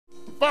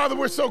Father,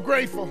 we're so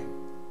grateful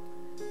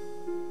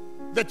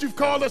that you've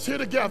called us here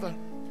together.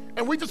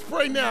 And we just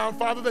pray now,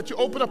 Father, that you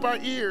open up our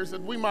ears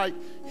that we might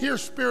hear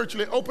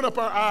spiritually, open up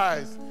our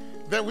eyes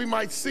that we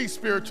might see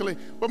spiritually.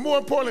 But more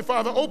importantly,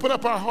 Father, open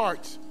up our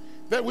hearts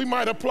that we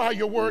might apply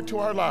your word to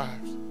our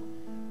lives.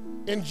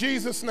 In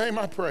Jesus' name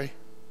I pray.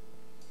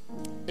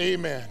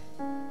 Amen.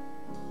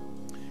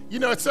 You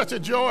know, it's such a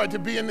joy to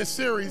be in this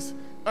series.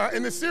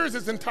 This series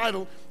is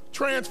entitled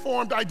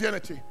Transformed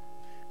Identity.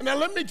 And now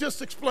let me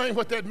just explain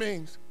what that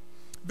means.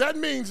 That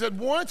means that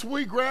once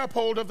we grab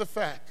hold of the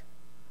fact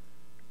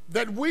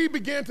that we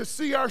begin to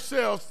see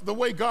ourselves the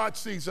way God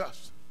sees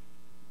us,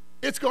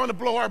 it's going to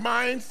blow our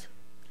minds.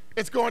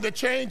 It's going to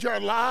change our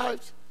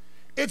lives.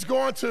 It's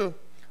going to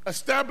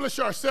establish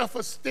our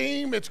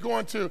self-esteem. It's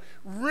going to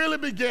really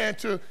begin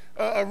to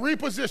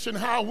reposition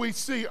how we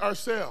see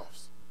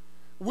ourselves.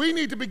 We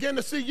need to begin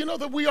to see,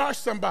 that we are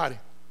somebody.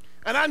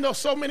 And I know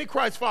so many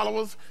Christ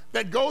followers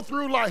that go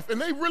through life and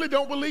they really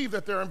don't believe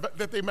that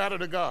they matter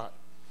to God.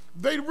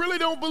 They really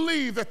don't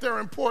believe that they're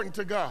important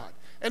to God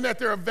and that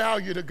they're of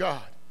value to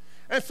God.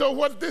 And so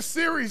what this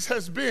series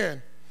has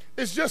been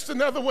is just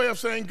another way of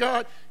saying,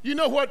 God, you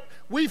know what?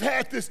 We've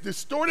had this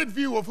distorted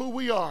view of who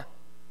we are.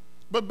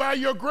 But by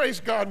your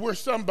grace, God, we're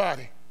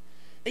somebody.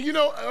 And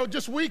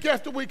just week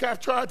after week, I've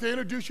tried to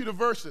introduce you to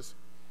verses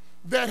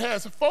that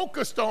has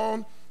focused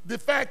on the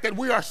fact that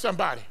we are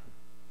somebody.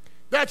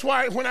 That's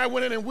why when I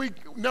went in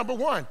week number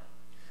 1,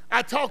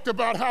 I talked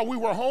about how we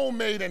were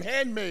homemade and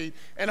handmade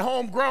and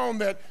homegrown,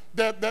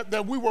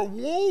 that we were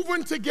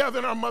woven together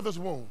in our mother's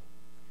womb,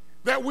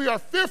 that we are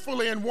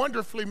fearfully and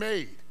wonderfully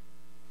made,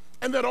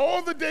 and that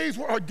all the days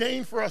were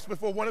ordained for us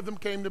before one of them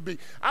came to be.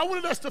 I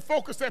wanted us to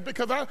focus that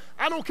because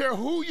I don't care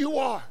who you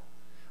are.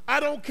 I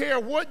don't care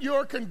what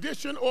your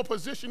condition or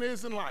position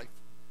is in life,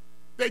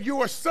 that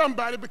you are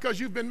somebody because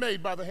you've been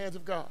made by the hands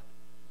of God.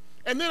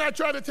 And then I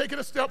tried to take it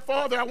a step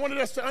farther. I wanted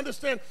us to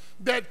understand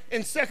that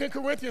in 2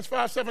 Corinthians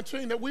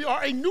 5:17, that we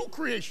are a new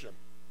creation.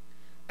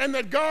 And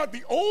that God,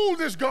 the old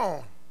is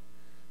gone.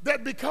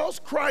 That because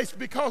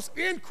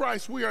in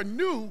Christ we are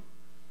new,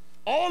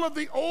 all of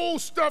the old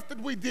stuff that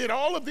we did,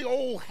 all of the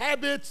old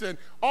habits and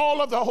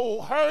all of the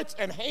old hurts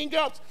and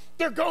hang-ups,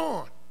 they're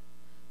gone.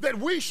 That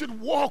we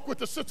should walk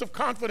with a sense of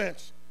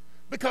confidence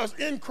because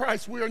in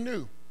Christ we are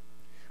new.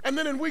 And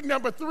then in week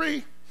number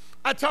 3,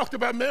 I talked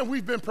about,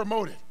 we've been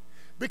promoted.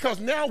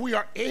 Because now we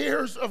are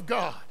heirs of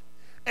God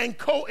and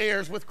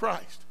co-heirs with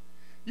Christ.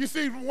 You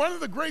see, one of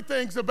the great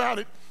things about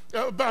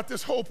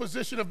this whole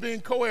position of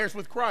being co-heirs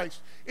with Christ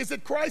is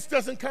that Christ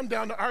doesn't come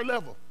down to our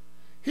level.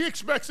 He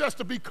expects us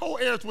to be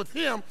co-heirs with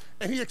him,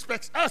 and he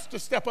expects us to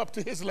step up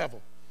to his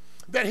level.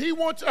 That he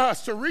wants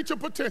us to reach a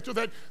potential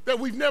that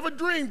we've never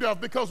dreamed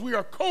of because we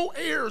are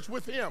co-heirs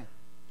with him.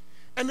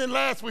 And then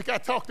last week I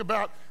talked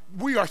about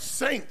we are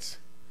saints.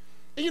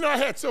 And I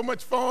had so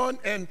much fun,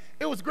 and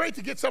it was great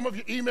to get some of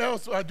your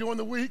emails during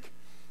the week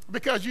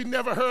because you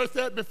never heard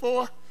that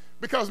before,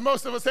 because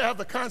most of us have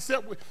the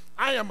concept,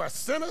 I am a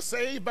sinner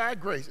saved by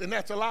grace, and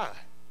that's a lie.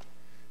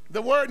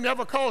 The word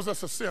never calls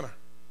us a sinner.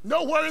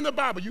 Nowhere in the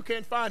Bible you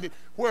can't find it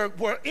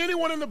where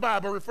anyone in the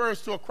Bible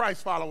refers to a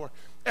Christ follower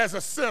as a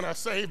sinner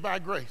saved by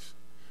grace.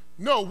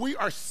 No, we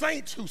are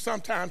saints who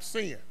sometimes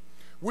sin.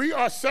 We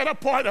are set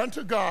apart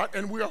unto God,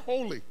 and we are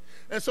holy.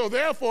 And so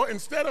therefore,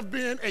 instead of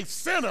being a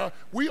sinner,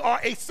 we are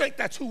a saint.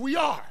 That's who we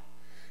are.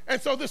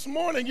 And so this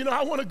morning,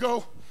 I want to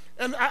go,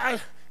 and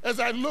as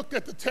I looked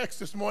at the text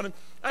this morning,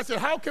 I said,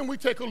 how can we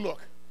take a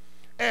look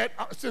at,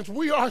 since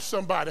we are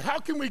somebody, how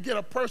can we get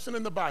a person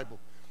in the Bible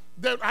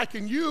that I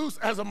can use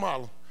as a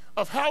model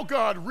of how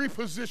God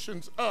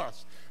repositions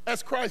us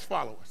as Christ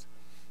followers?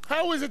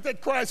 How is it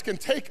that Christ can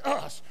take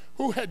us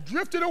who had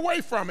drifted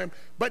away from him,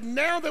 but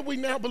now that we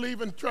now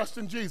believe and trust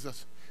in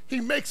Jesus,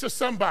 he makes us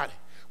somebody?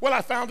 Well,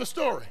 I found a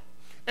story.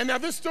 And now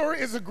this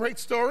story is a great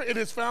story. It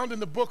is found in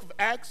the book of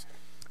Acts,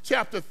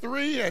 chapter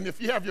 3. And if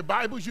you have your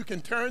Bibles, you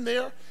can turn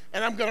there,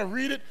 and I'm going to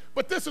read it.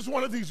 But this is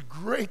one of these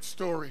great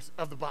stories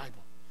of the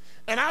Bible.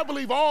 And I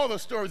believe all the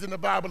stories in the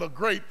Bible are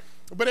great.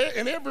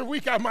 And every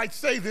week I might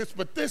say this,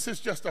 but this is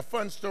just a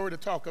fun story to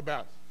talk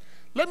about.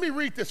 Let me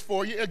read this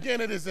for you.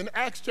 Again, it is in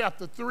Acts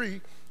chapter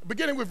 3,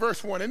 beginning with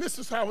verse 1. And this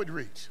is how it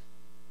reads.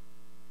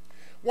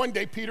 One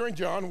day, Peter and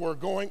John were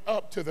going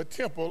up to the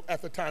temple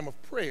at the time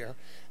of prayer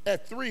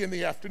at 3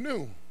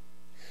 p.m.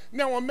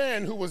 Now a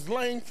man who was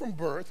lame from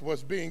birth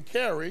was being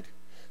carried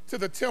to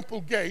the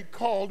temple gate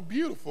called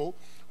Beautiful,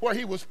 where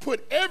he was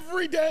put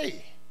every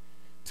day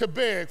to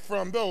beg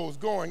from those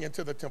going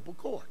into the temple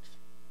courts.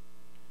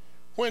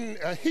 When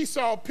he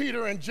saw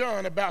Peter and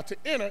John about to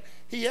enter,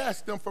 he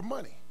asked them for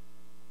money.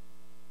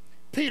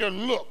 Peter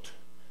looked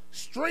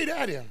straight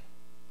at him,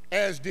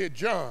 as did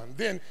John.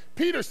 Then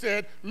Peter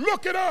said,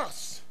 "Look at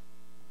us."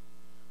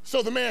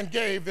 So the man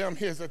gave them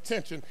his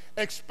attention,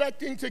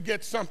 expecting to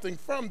get something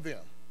from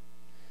them.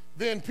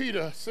 Then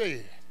Peter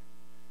said,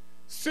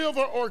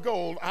 "Silver or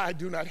gold I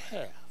do not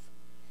have,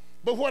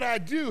 but what I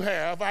do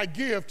have I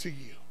give to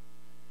you.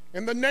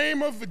 In the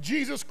name of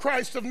Jesus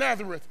Christ of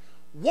Nazareth,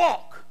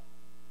 walk."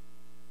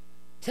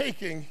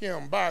 Taking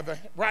him by the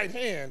right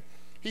hand,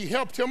 He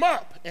helped him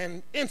up,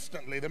 and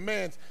instantly the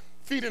man's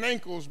feet and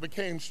ankles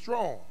became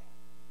strong.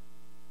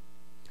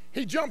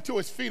 He jumped to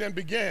his feet and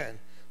began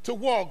to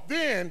walk.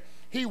 Then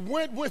he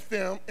went with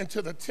them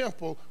into the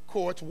temple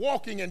courts,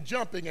 walking and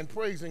jumping and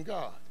praising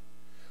God.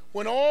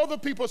 When all the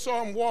people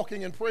saw him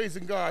walking and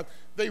praising God,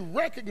 they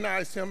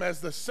recognized him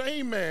as the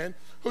same man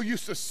who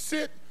used to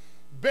sit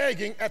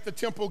begging at the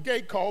temple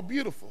gate called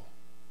Beautiful.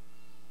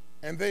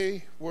 And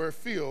they were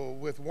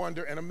filled with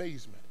wonder and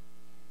amazement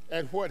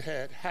at what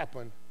had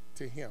happened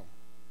to him.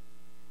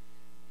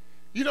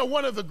 You know,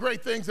 one of the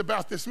great things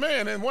about this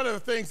man, and one of the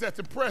things that's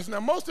impressive, now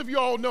most of you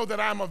all know that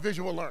I'm a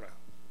visual learner,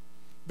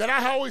 that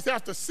I always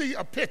have to see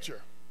a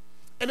picture.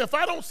 And if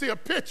I don't see a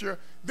picture,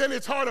 then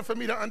it's harder for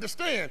me to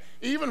understand.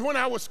 Even when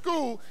I was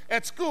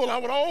at school, I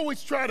would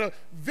always try to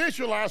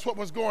visualize what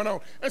was going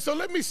on. And so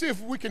let me see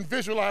if we can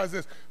visualize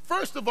this.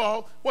 First of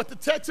all, what the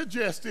text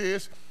suggests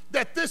is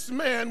that this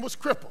man was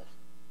crippled.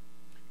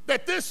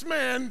 That this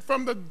man,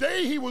 from the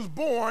day he was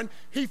born,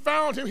 he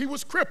found him, he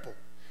was crippled.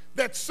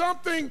 That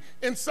something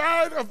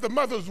inside of the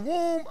mother's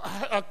womb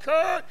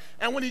occurred,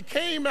 and when he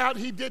came out,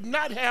 he did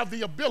not have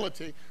the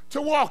ability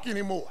to walk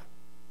anymore.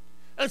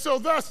 And so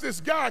thus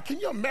this guy, can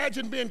you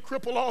imagine being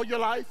crippled all your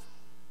life?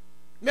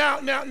 Now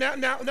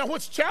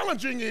what's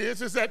challenging is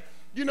that,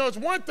 you know, it's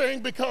one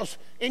thing because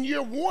in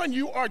year one,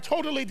 you are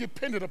totally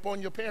dependent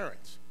upon your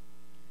parents.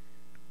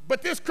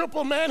 But this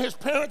crippled man, his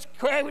parents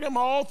carried him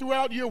all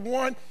throughout year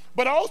one,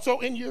 but also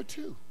in year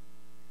two.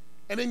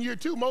 And in year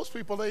two, most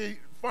people, they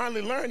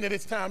finally learn that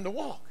it's time to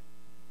walk.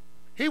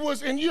 He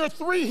was in year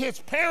three, his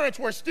parents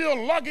were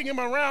still lugging him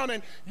around.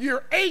 In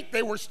year 8,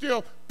 they were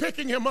still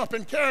picking him up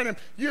and carrying him.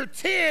 Year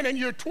 10 and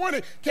year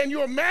 20, can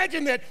you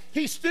imagine that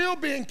he's still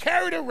being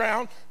carried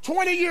around?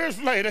 20 years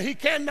later, he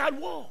cannot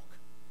walk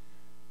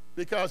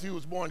because he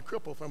was born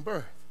crippled from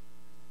birth.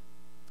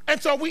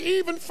 And so we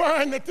even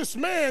find that this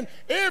man,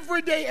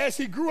 every day as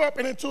he grew up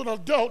and into an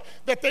adult,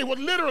 that they would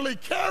literally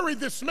carry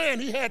this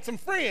man. He had some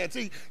friends.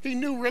 He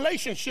knew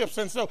relationships,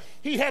 and so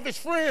he'd have his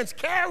friends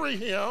carry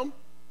him,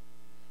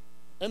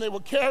 and they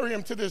would carry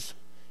him to this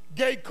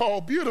gate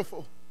called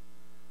Beautiful,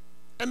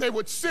 and they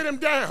would sit him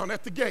down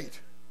at the gate.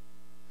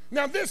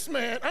 Now this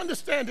man,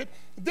 understand it,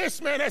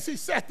 this man, as he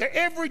sat there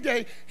every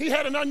day, he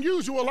had an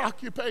unusual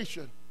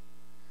occupation.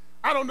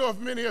 I don't know if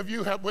many of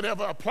you would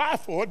ever apply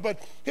for it, but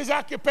his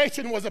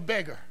occupation was a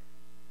beggar.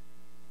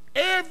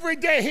 Every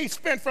day he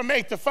spent from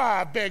 8 to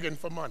 5 begging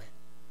for money.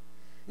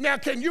 Now,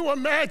 can you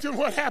imagine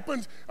what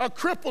happens? A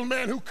crippled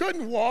man who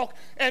couldn't walk,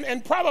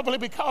 and probably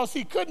because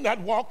he could not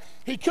walk,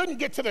 he couldn't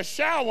get to the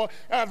shower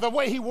the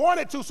way he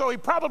wanted to, so he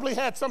probably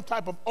had some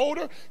type of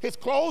odor. His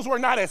clothes were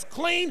not as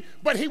clean,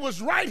 but he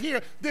was right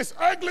here, this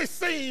ugly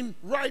scene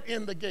right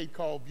in the gate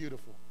called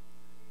Beautiful.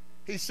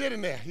 He's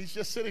sitting there. He's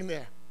just sitting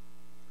there.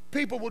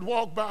 People would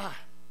walk by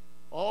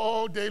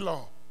all day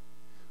long,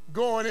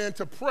 going in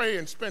to pray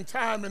and spend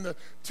time in the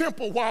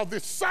temple while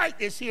this sight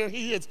is here.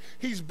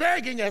 He's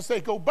begging as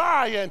they go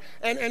by,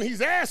 and he's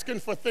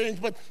asking for things,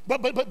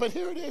 but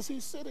here it is,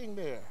 he's sitting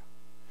there.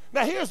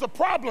 Now here's the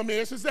problem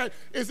is that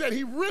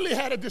he really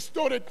had a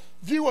distorted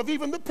view of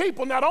even the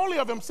people, not only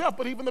of himself,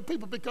 but even the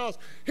people, because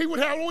he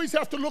would always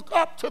have to look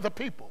up to the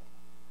people.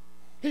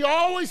 He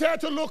always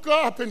had to look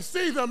up and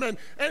see them,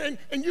 and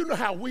you know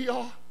how we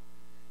are.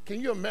 Can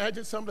you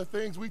imagine some of the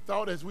things we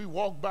thought as we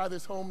walked by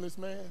this homeless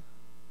man?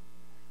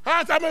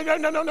 I mean,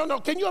 no.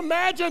 Can you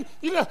imagine?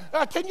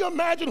 Can you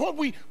imagine what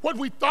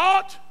we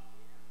thought?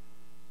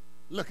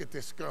 Look at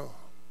this scum,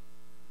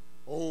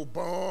 old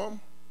bum,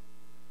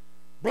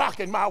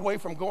 blocking my way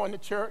from going to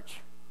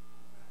church,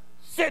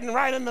 sitting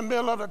right in the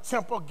middle of the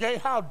temple gate.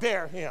 How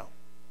dare him?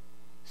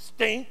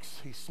 Stinks.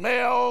 He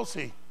smells.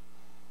 He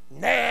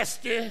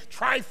nasty,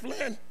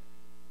 trifling.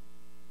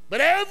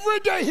 But every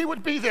day he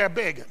would be there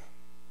begging.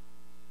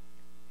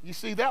 You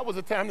see, that was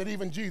a time that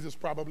even Jesus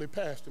probably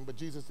passed him, but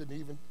Jesus didn't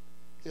even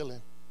heal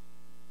him.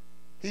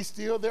 He's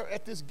still there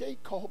at this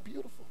gate called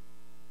Beautiful.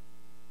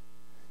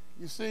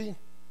 You see,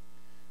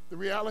 the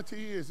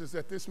reality is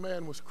that this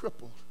man was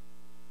crippled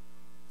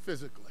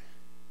physically.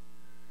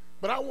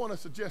 But I want to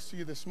suggest to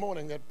you this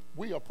morning that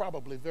we are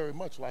probably very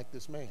much like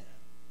this man.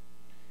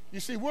 You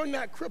see, we're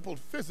not crippled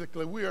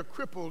physically. We are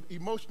crippled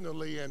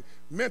emotionally and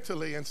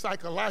mentally and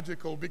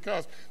psychological,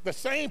 because the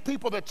same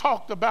people that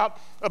talked about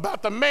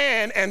the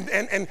man and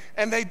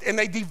they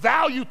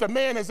devalued the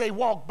man as they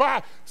walked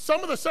by,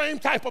 some of the same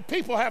type of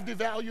people have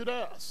devalued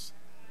us.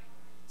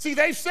 See,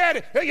 they've said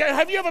it.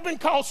 Have you ever been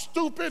called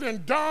stupid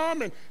and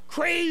dumb and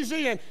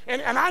crazy? And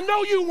I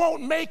know you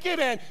won't make it,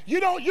 and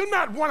you're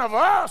not one of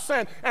us,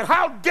 and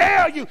how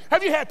dare you?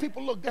 Have you had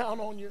people look down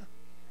on you?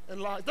 In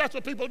life. That's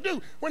what people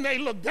do. When they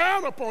look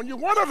down upon you,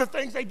 one of the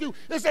things they do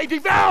is they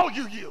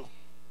devalue you.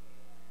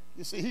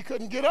 You see, he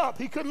couldn't get up.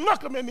 He couldn't look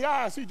them in the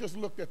eyes. He just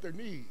looked at their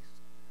knees,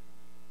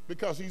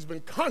 because he's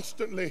been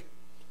constantly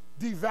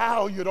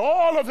devalued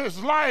all of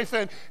his life.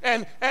 And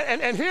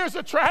here's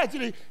the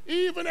tragedy.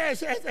 Even as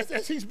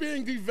he's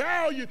being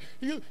devalued,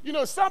 you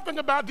know something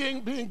about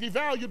being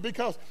devalued,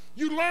 because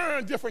you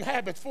learn different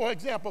habits. For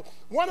example,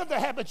 one of the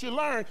habits you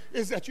learn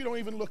is that you don't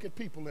even look at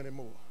people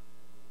anymore.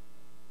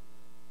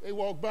 They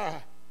walk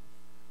by,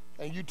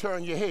 and you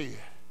turn your head,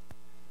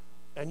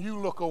 and you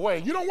look away.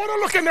 You don't want to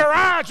look in their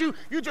eyes. You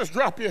just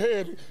drop your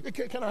head.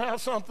 Can I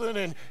have something?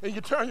 And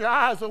you turn your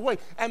eyes away.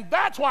 And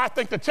that's why I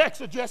think the text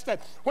suggests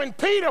that when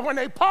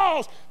they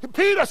paused,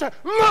 Peter said,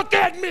 look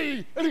at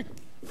me. And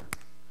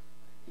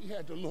he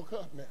had to look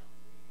up now.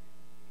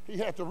 He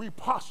had to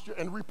reposture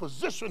and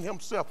reposition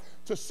himself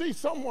to see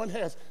someone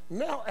has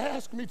now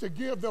asked me to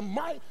give them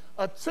my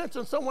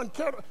attention. Someone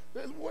cared.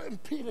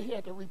 And Peter, he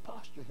had to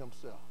reposture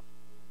himself.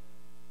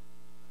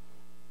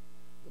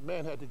 The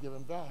man had to give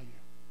him value.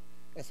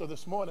 And so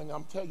this morning,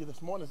 I'm telling you,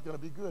 this morning is going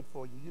to be good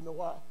for you. You know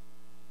why?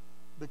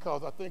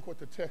 Because I think what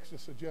the text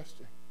is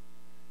suggesting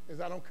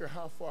is I don't care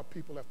how far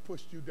people have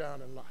pushed you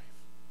down in life,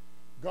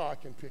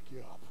 God can pick you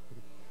up.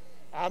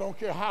 I don't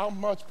care how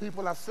much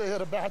people have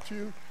said about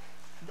you.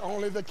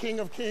 Only the King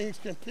of Kings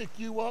can pick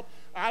you up.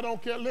 I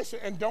don't care. Listen,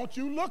 and don't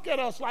you look at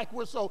us like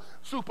we're so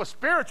super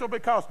spiritual,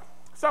 because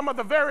some of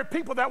the very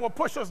people that will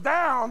push us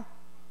down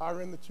are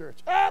in the church.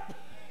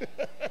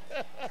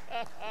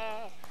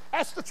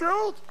 That's the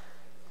truth.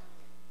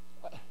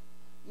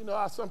 You know,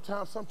 I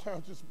sometimes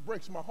just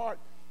breaks my heart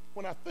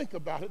when I think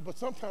about it, but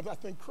sometimes I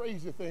think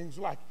crazy things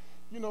like,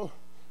 you know,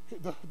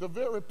 the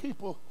very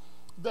people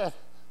that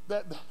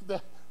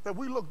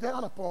we look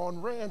down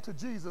upon ran to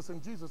Jesus,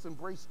 and Jesus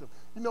embraced them.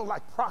 You know,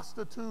 like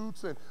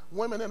prostitutes and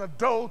women in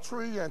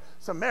adultery and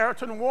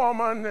Samaritan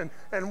woman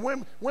and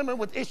women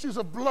with issues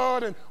of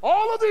blood and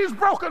all of these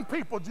broken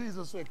people.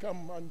 Jesus said,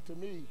 come unto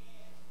me.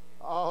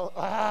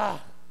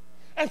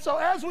 And so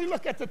as we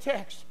look at the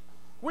text,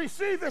 we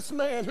see this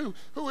man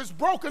who is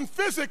broken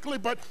physically,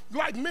 but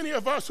like many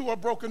of us who are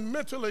broken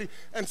mentally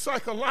and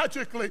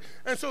psychologically.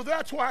 And so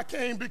that's why I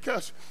came,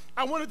 because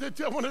I wanted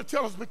to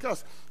tell us,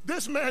 because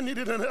this man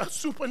needed a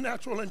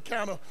supernatural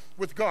encounter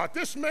with God.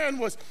 This man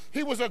was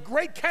a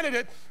great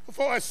candidate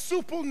for a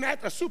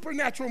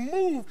supernatural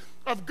move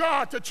of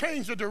God to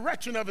change the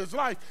direction of his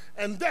life.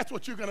 And that's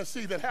what you're going to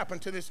see that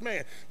happened to this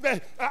man.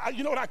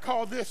 You know what I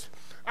call this?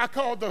 I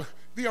call the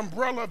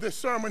umbrella of this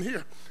sermon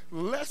here,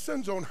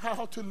 lessons on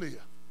how to live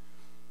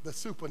the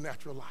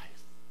supernatural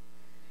life.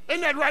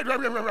 Isn't that right?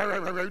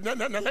 Right.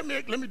 Now,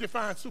 let me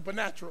define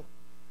supernatural.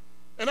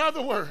 In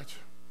other words,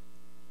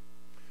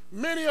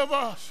 many of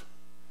us,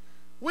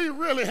 we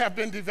really have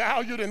been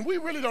devalued, and we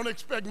really don't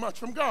expect much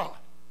from God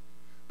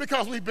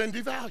because we've been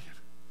devalued.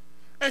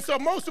 And so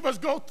most of us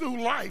go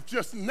through life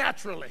just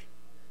naturally.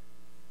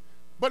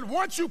 But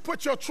once you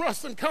put your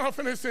trust and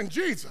confidence in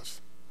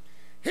Jesus,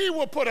 he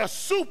will put a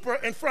super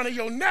in front of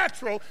your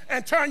natural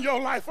and turn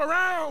your life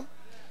around.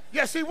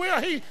 Yes, he will.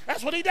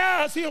 That's what he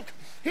does.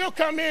 He'll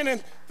come in,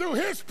 and through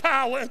his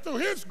power and through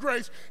his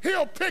grace,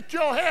 he'll pick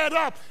your head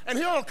up, and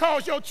he'll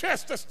cause your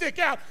chest to stick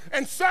out,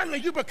 and suddenly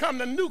you become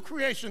the new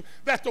creation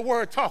that the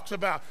word talks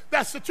about.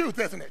 That's the truth,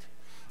 isn't it?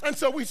 And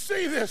so we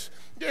see this,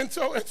 and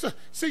so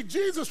see,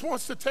 Jesus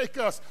wants to take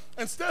us,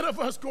 instead of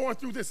us going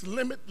through this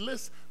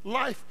limitless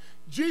life,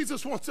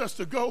 Jesus wants us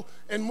to go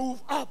and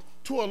move up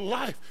to a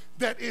life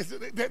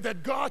that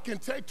God can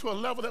take to a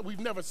level that we've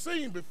never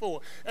seen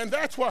before. And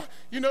that's why,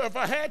 you know, if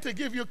I had to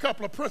give you a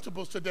couple of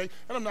principles today,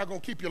 and I'm not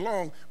going to keep you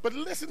long, but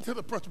listen to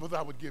the principles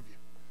I would give you.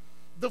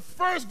 The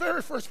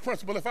very first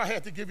principle, if I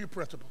had to give you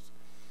principles,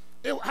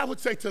 I would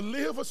say, to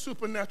live a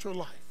supernatural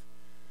life,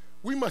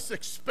 we must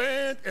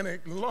expand and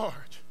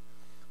enlarge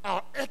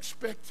our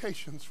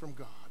expectations from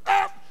God.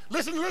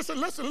 Listen.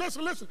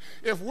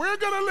 If we're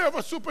going to live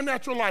a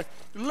supernatural life,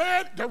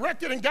 led,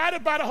 directed, and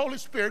guided by the Holy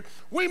Spirit,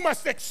 we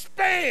must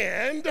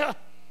expand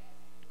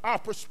our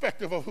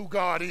perspective of who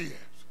God is.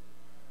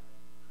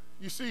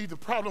 You see, the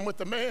problem with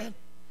the man,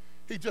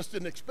 he just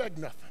didn't expect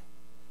nothing.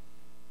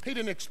 He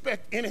didn't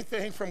expect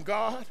anything from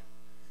God,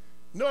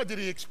 nor did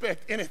he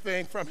expect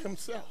anything from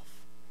himself.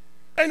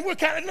 And we're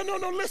kind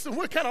of, listen,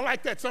 we're kind of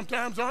like that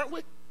sometimes, aren't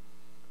we?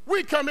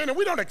 We come in and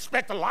we don't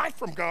expect a lot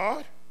from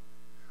God.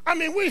 I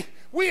mean,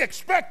 we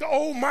expect the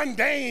old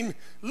mundane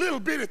little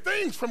bitty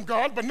things from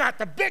God, but not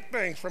the big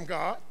things from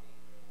God.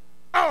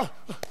 Oh,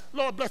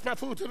 Lord, bless my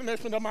food to the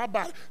nourishment of my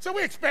body. So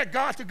we expect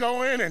God to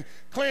go in and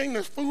clean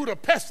this food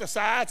of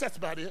pesticides. That's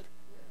about it.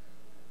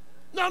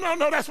 No,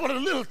 that's one of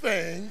the little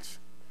things.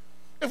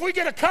 If we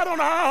get a cut on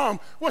our arm,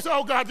 we'll say,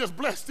 oh, God, just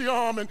bless the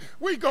arm. And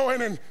we go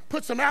in and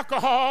put some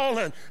alcohol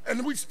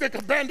and we stick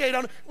a Band-Aid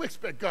on it. We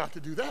expect God to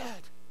do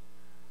that.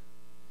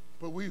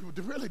 But we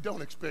really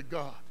don't expect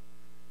God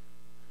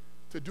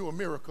to do a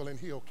miracle and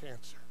heal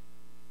cancer,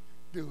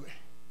 do we?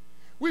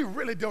 We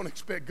really don't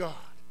expect God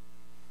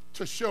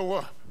to show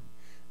up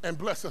and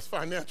bless us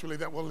financially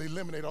that will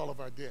eliminate all of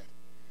our debt.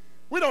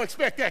 We don't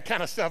expect that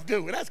kind of stuff,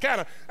 do we? That's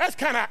kind of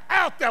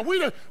out there.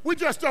 We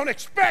just don't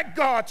expect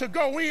God to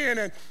go in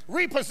and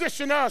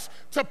reposition us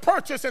to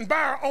purchase and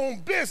buy our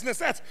own business.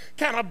 That's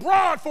kind of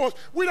broad for us.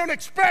 We don't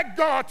expect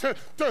God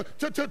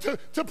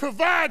to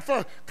provide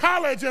for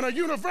college and a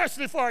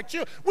university for our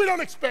children. We don't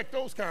expect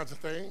those kinds of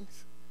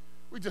things.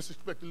 We just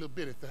expect a little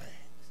bitty things.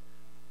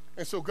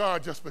 And so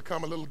God just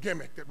become a little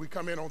gimmick that we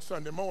come in on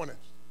Sunday mornings.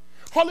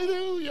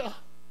 Hallelujah.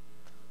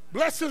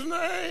 Bless his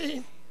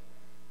name.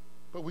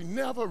 But we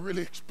never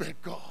really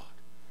expect God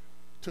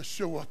to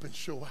show up and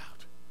show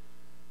out.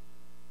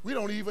 We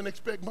don't even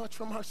expect much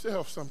from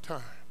ourselves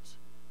sometimes,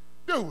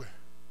 do we?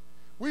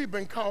 We've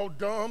been called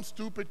dumb,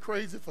 stupid,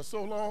 crazy for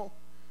so long.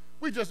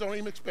 We just don't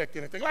even expect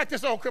anything. Like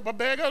this old crippled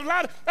beggar.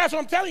 That's what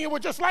I'm telling you. We're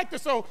just like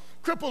this old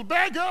crippled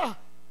beggar.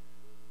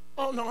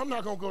 Oh, no, I'm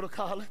not going to go to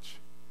college.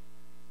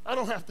 I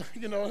don't have to,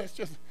 it's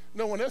just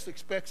no one else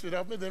expects it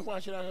of me, then why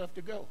should I have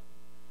to go?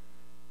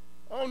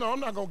 Oh, no, I'm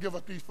not going to give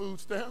up these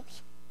food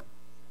stamps.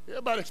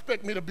 Everybody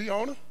expect me to be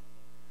on them.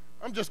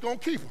 I'm just going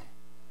to keep them.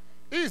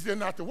 Easier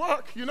not to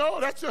work,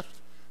 that's just,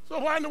 so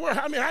why in the world?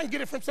 I mean, I can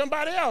get it from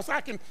somebody else.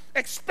 I can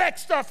expect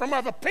stuff from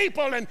other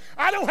people, and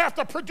I don't have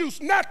to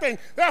produce nothing.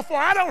 Therefore,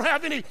 I don't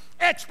have any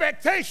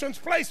expectations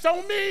placed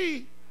on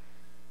me.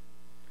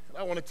 And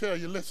I want to tell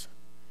you, listen,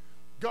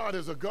 God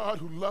is a God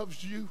who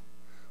loves you,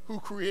 who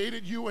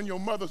created you in your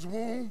mother's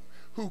womb,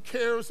 who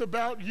cares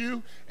about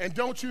you. And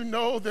don't you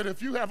know that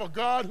if you have a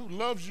God who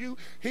loves you,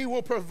 he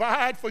will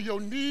provide for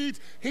your needs.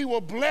 He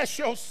will bless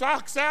your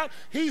socks out.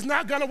 He's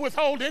not going to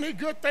withhold any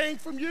good thing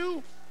from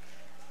you.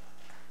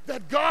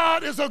 That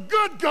God is a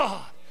good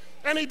God,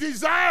 and he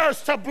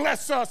desires to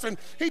bless us, and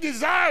he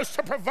desires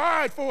to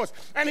provide for us,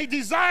 and he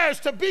desires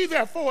to be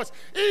there for us,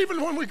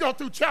 even when we go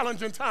through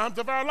challenging times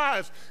of our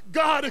lives.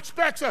 God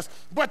expects us,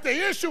 but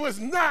the issue is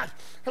not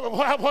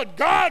what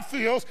God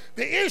feels.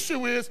 The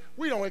issue is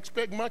we don't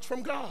expect much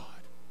from God.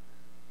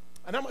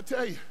 And I'm going to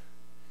tell you,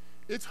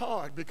 it's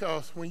hard,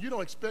 because when you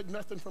don't expect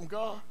nothing from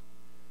God,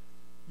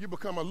 you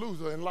become a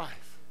loser in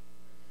life.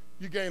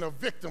 You gain a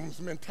victim's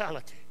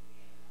mentality.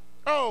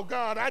 Oh,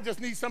 God, I just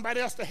need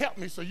somebody else to help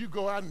me. So you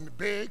go out and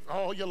beg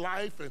all your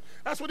life. And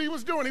that's what he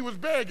was doing. He was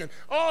begging.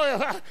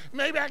 Oh,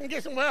 maybe I can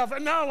get some welfare.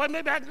 No,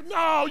 maybe I can.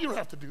 No, you don't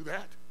have to do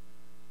that.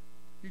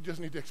 You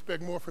just need to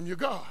expect more from your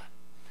God.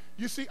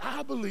 You see,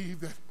 I believe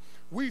that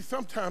we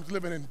sometimes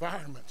live in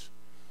environments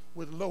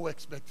with low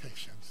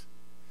expectations.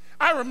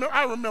 I remember,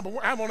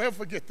 I won't ever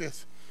forget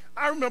this.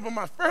 I remember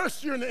my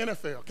first year in the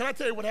NFL. Can I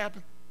tell you what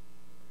happened?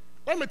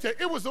 Let me tell you,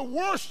 it was the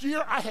worst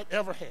year I had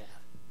ever had.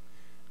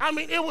 I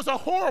mean, it was a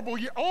horrible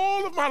year.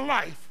 All of my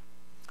life,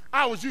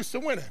 I was used to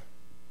winning.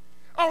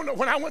 Oh, no,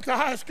 when I went to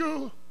high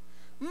school,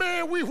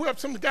 man, we whipped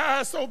some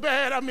guys so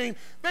bad. I mean,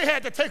 they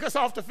had to take us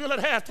off the field at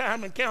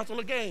halftime and cancel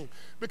a game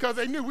because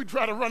they knew we'd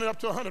try to run it up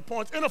to 100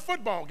 points in a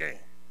football game.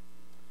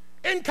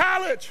 In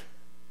college,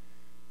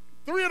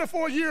 3 of the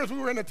 4 years, we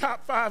were in the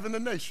top 5 in the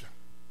nation.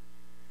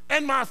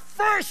 And my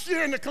first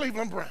year in the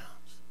Cleveland Browns,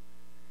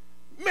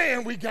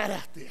 man, we got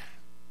out there.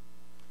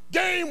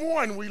 Game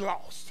 1, we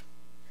lost.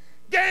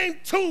 Game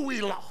 2, we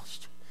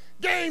lost.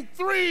 Game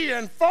 3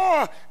 and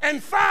 4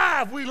 and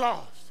 5, we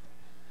lost.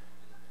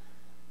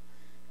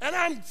 And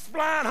I'm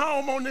flying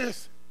home on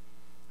this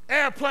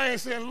airplane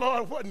saying,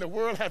 Lord, what in the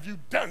world have you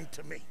done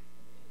to me?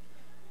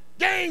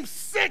 Game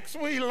 6,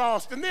 we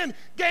lost. And then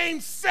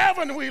game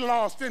 7, we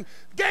lost. And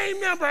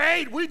game number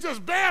 8, we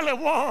just barely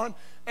won.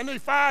 And they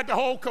fired the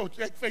whole coach.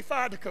 They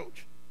fired the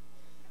coach.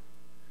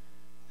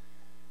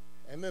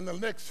 And then the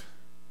next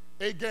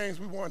 8 games,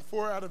 we won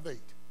 4 out of 8.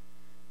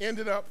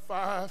 Ended up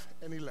 5-11.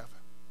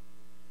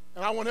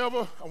 And I won't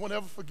ever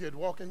forget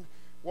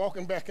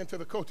walking back into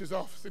the coach's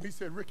office, and he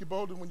said, Ricky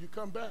Bolden, when you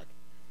come back,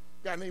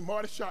 a guy named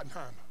Marty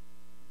Schottenheimer,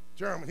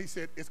 German, he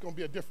said, it's going to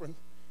be a different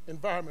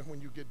environment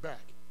when you get back.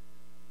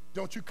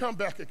 Don't you come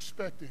back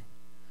expecting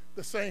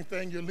the same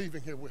thing you're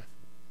leaving here with.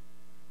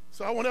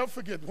 So I won't ever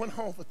forget, went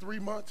home for 3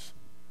 months.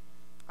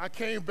 I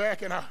came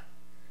back, and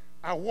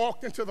I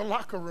walked into the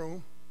locker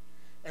room,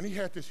 and he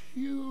had this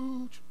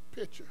huge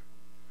picture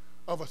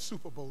of a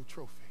Super Bowl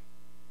trophy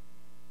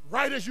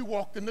right as you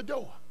walked in the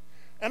door.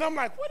 And I'm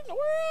like, what in the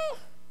world?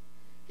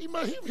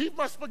 He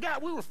must have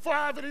forgot we were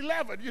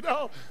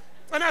 5-11,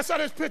 And I saw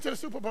this picture of the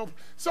Super Bowl.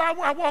 So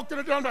I walked in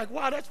the door, I'm like,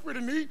 wow, that's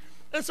pretty neat.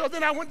 And so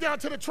then I went down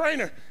to the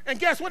trainer, and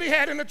guess what he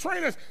had in the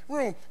trainer's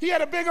room? He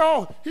had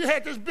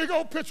this big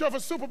old picture of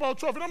a Super Bowl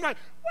trophy. And I'm like,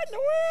 what in the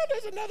world?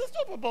 There's another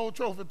Super Bowl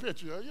trophy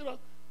picture,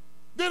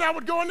 Then I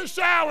would go in the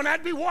shower, and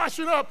I'd be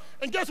washing up,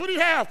 and guess what he'd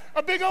have?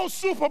 A big old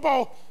Super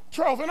Bowl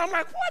trophy. And I'm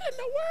like, what in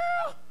the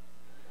world?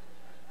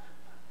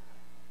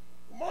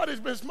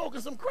 Marty's been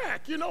smoking some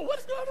crack.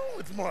 What's going on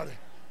with Marty?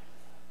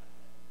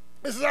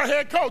 This is our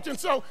head coach. And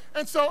so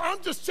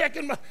I'm just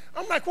checking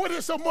I'm like, what is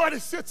it? So Marty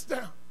sits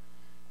down,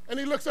 and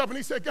he looks up, and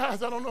he said,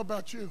 guys, I don't know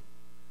about you.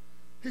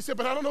 He said,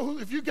 but I don't know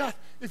if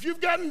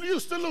you've gotten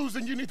used to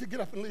losing, you need to get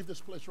up and leave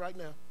this place right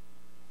now.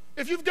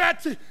 If you've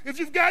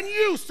gotten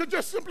used to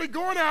just simply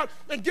going out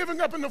and giving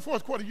up in the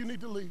fourth quarter, you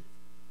need to leave,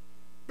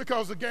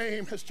 because the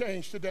game has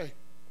changed today.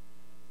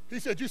 He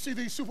said, you see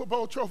these Super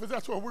Bowl trophies?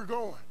 That's where we're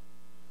going.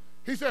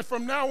 He said,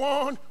 from now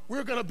on,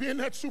 we're going to be in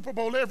that Super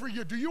Bowl every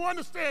year. Do you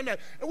understand that?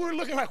 And we were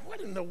looking like, what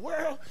in the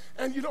world?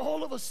 And,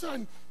 all of a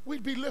sudden,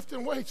 we'd be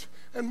lifting weights.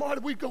 And Marty,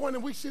 we'd go in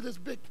and we'd see this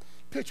big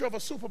picture of a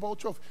Super Bowl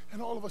trophy.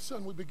 And all of a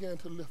sudden, we began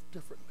to lift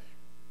differently.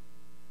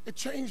 It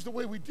changed the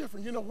way we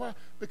different. You know why?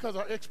 Because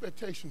our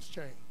expectations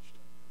changed.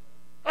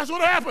 That's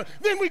what happened.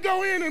 Then we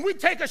go in and we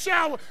take a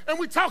shower and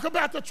we talk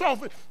about the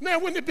trophy.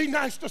 Man, wouldn't it be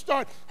nice to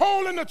start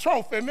holding the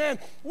trophy, man?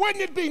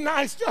 Wouldn't it be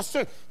nice just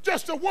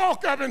to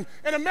walk up and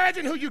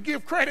imagine who you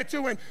give credit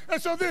to? And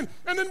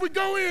then we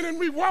go in and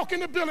we walk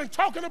in the building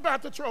talking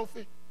about the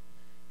trophy.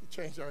 He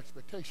changed our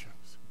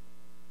expectations.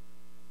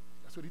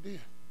 That's what he did.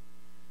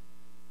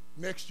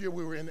 Next year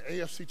we were in the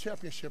AFC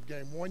Championship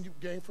game, one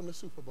game from the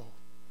Super Bowl.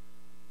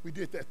 We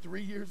did that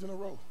 3 years in a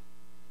row.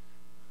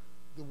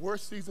 The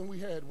worst season we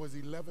had was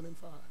 11-5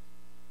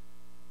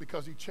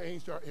 because he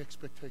changed our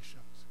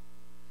expectations.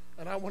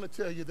 And I want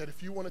to tell you that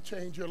if you want to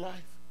change your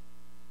life,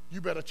 you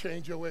better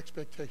change your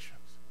expectations.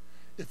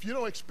 If you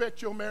don't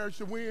expect your marriage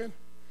to win,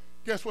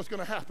 guess what's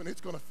going to happen?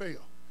 It's going to fail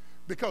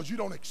because you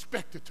don't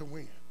expect it to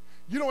win.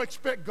 You don't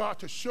expect God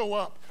to show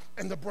up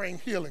and to bring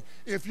healing.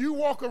 If you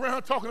walk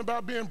around talking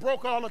about being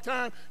broke all the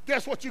time,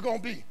 guess what you're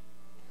going to be?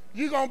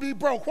 You're going to be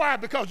broke. Why?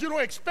 Because you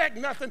don't expect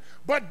nothing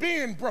but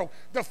being broke.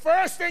 The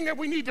first thing that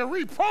we need to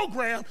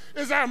reprogram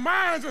is our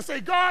minds and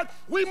say, God,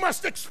 we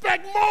must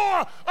expect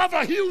more of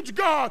a huge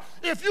God.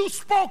 If you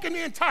spoke and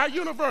the entire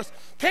universe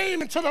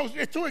came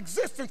into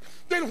existence,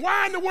 then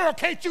why in the world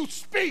can't you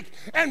speak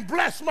and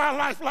bless my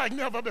life like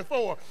never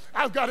before?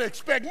 I've got to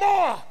expect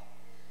more.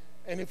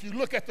 And if you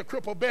look at the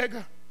crippled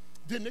beggar,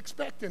 didn't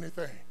expect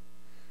anything.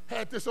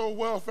 Had this old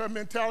welfare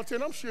mentality,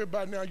 and I'm sure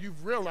by now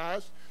you've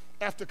realized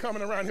after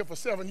coming around here for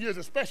 7 years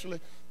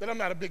especially, that I'm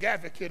not a big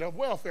advocate of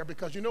welfare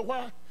because you know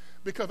why?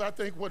 Because I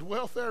think what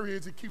welfare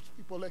is, it keeps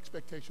people's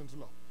expectations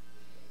low.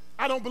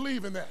 I don't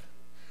believe in that.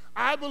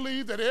 I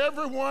believe that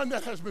everyone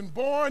that has been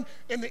born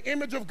in the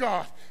image of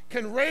God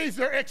can raise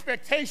their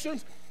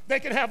expectations. They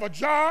can have a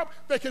job,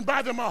 they can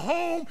buy them a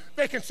home,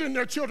 they can send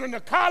their children to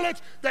college,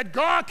 that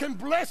God can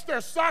bless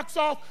their socks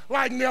off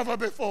like never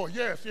before.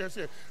 Yes, yes,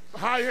 yes.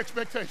 High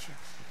expectations.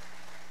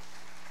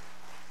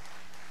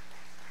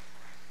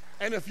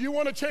 And if you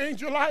want to change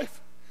your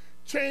life,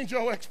 change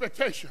your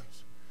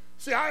expectations.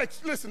 See,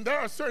 listen, there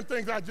are certain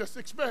things I just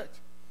expect.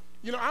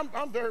 You know,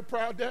 I'm very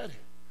proud daddy.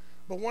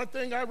 But one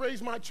thing I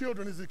raise my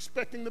children is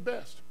expecting the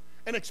best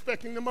and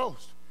expecting the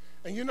most.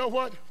 And you know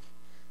what?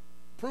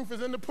 Proof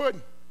is in the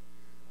pudding.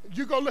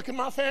 You go look at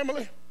my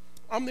family,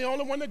 I'm the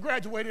only one that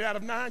graduated out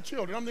of 9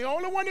 children. I'm the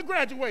only one that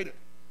graduated.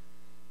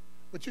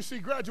 But you see,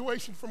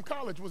 graduation from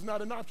college was not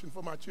an option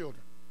for my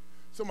children.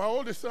 So my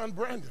oldest son,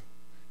 Brandon,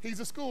 he's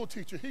a school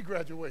teacher. He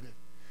graduated.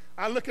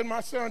 I look at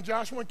my son,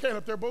 Joshua and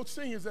Caleb. They're both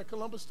seniors at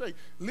Columbus State.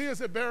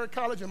 Leah's at Barrett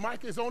College, and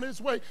Mike is on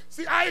his way.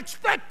 See, I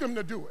expect them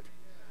to do it.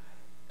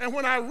 And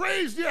when I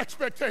raise the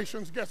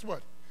expectations, guess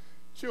what?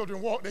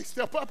 Children walk, they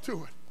step up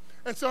to it.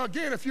 And so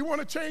again, if you want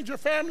to change your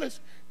families,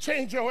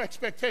 change your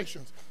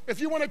expectations.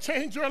 If you want to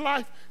change your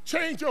life,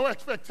 change your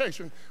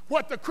expectations.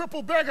 What the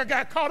crippled beggar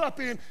got caught up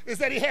in is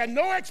that he had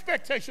no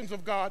expectations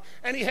of God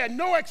and he had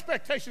no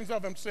expectations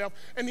of himself,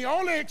 and the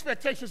only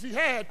expectations he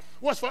had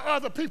was for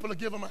other people to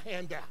give him a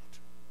handout.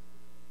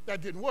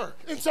 That didn't work.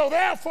 And so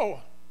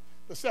therefore,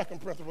 the second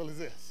principle is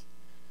this.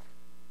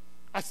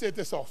 I said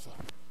this also.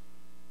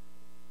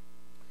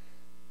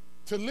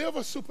 To live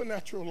a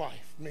supernatural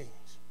life means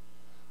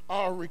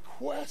our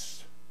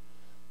requests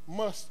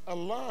must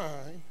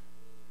align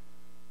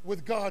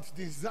with God's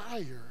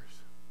desires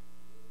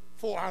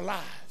for our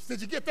lives. Did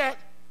you get that?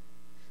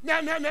 Now,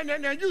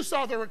 you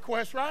saw the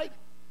request, right?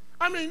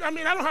 I mean, I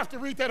don't have to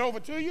read that over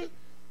to you.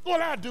 Well,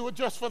 I do it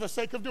just for the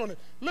sake of doing it.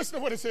 Listen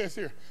to what it says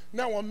here.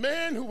 Now, a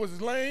man who was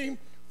lame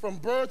from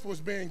birth was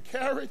being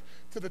carried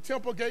to the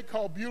temple gate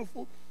called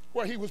Beautiful,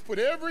 where he was put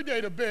every day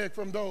to beg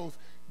from those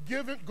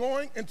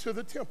going into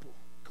the temple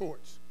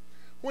courts.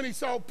 When he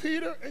saw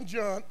Peter and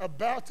John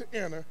about to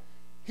enter,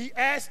 he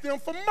asked them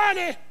for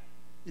money.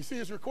 You see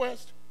his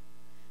request?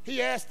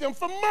 He asked them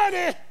for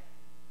money.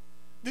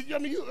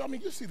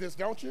 You see this,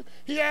 don't you?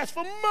 He asked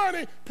for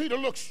money. Peter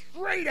looked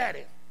straight at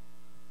him,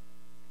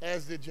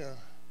 as did John.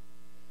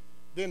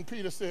 Then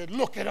Peter said,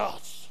 "Look at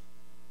us."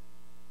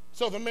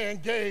 So the man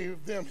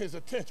gave them his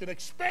attention,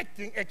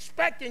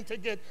 expecting to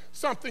get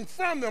something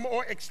from them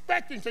or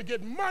expecting to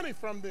get money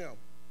from them.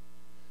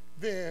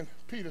 Then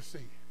Peter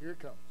said, here it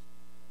comes.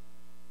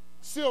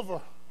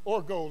 "Silver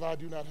or gold I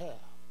do not have,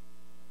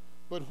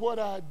 but what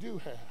I do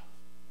have,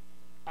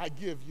 I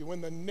give you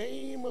in the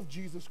name of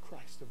Jesus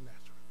Christ of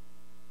Nazareth."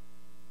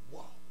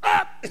 Whoa.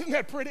 Ah, isn't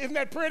that pretty? Isn't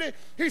that pretty?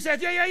 He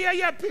said, yeah,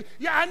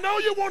 I know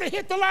you want to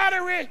hit the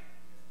lottery.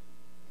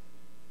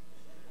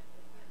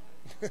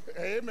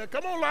 Amen.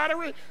 Come on,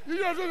 lottery.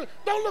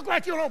 Don't look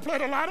like you don't play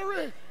the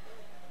lottery.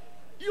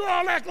 You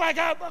all act like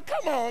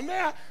come on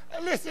now.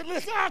 Listen,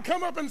 I'll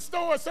come up in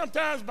stores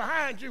sometimes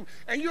behind you,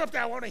 and you up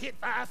there want to hit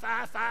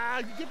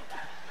 555.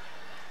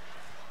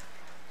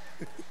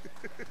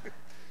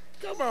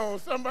 Come on,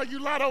 somebody, you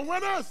lotto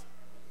winners.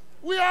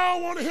 We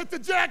all want to hit the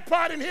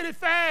jackpot and hit it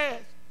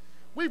fast.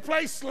 We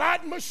play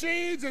slot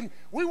machines, and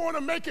we want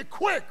to make it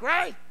quick,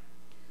 right?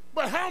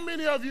 But how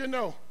many of you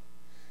know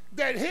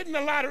that hitting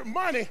a lot of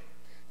money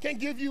can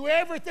give you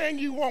everything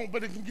you want,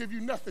 but it can give you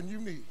nothing you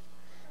need?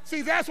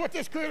 See, that's what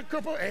this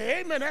cripple,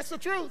 amen, that's the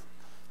truth.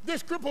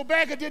 This crippled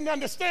beggar didn't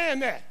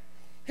understand that.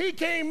 He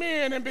came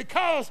in, and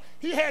because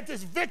he had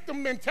this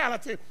victim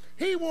mentality,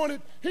 he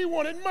wanted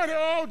money.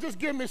 Oh, just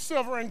give me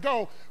silver and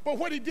gold. But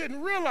what he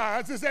didn't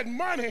realize is that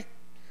money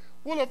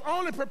will have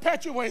only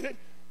perpetuated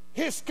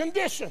his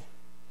condition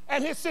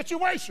and his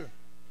situation.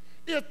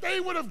 If they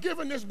would have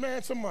given this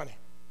man some money,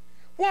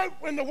 what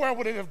in the world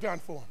would it have done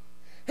for him?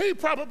 He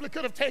probably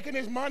could have taken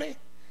his money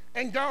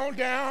and gone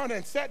down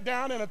and sat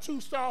down in a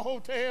 2-star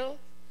hotel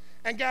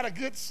and got a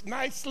good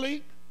night's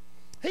sleep.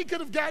 He could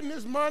have gotten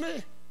his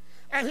money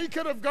and he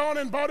could have gone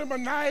and bought him a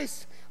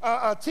nice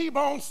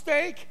T-bone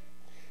steak.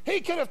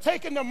 He could have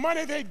taken the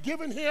money they'd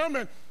given him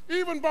and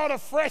even bought a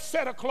fresh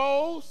set of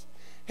clothes.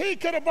 He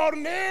could have bought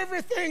him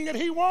everything that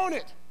he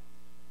wanted.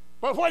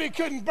 But what he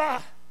couldn't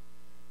buy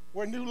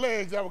were new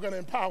legs that were going to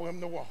empower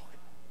him to walk.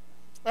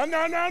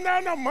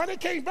 No. Money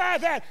can't buy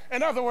that.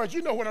 In other words,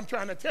 you know what I'm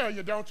trying to tell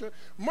you, don't you?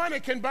 Money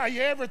can buy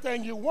you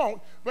everything you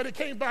want, but it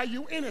can't buy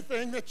you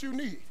anything that you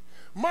need.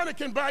 Money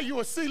can buy you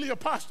a Celia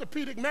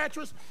Posturepedic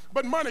mattress,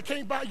 but money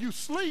can't buy you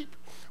sleep.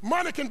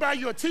 Money can buy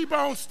you a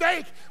T-bone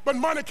steak, but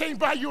money can't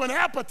buy you an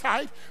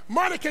appetite.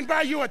 Money can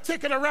buy you a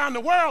ticket around the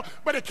world,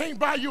 but it can't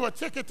buy you a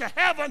ticket to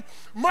heaven.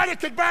 Money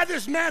could buy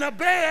this man a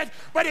bed,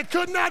 but it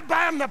could not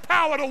buy him the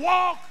power to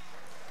walk.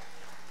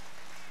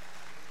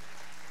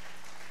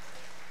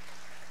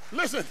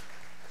 Listen,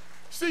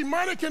 see,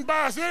 money can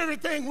buy us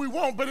everything we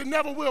want, but it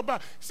never will buy.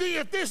 See,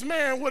 if this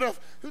man would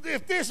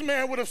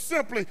have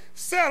simply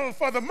settled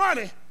for the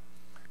money,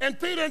 and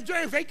Peter and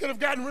James, they could have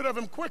gotten rid of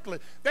him quickly.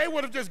 They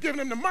would have just given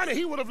him the money.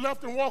 He would have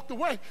left and walked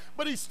away,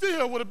 but he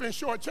still would have been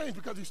shortchanged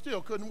because he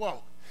still couldn't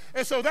walk.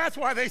 And so that's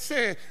why they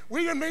said,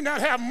 we may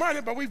not have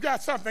money, but we've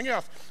got something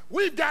else.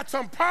 We've got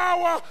some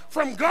power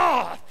from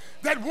God.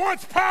 That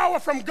once power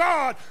from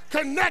God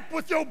connect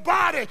with your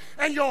body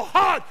and your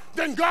heart,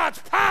 then God's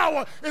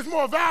power is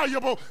more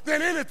valuable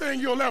than anything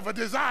you'll ever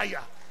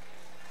desire.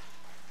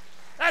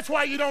 That's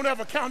why you don't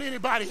ever count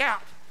anybody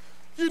out.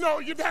 You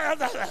know,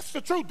 that's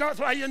the truth. That's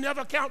why you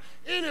never count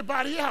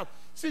anybody out.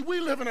 See, we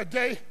live in a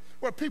day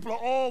where people are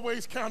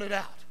always counted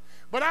out.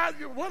 But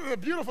one of the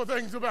beautiful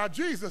things about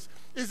Jesus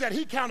is that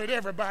he counted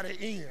everybody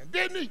in,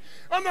 didn't he?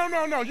 Oh,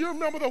 no. You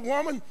remember the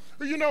woman,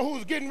 who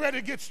was getting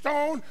ready to get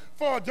stoned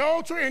for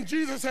adultery, and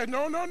Jesus said,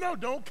 no,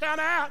 don't count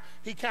her out.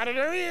 He counted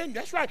her in.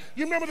 That's right.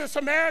 You remember the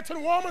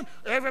Samaritan woman?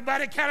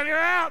 Everybody counted her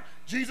out.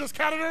 Jesus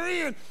counted her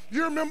in.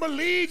 You remember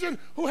Legion,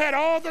 who had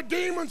all the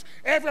demons?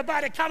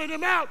 Everybody counted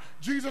him out.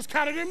 Jesus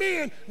counted him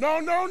in.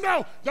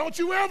 No. Don't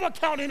you ever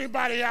count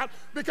anybody out,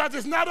 because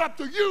it's not up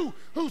to you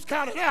who's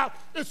counted out.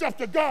 It's up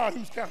to God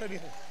who's counted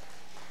in.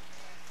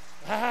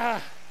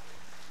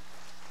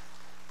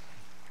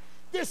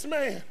 This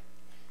man,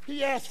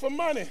 he asked for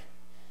money.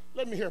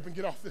 Let me help him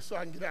get off this so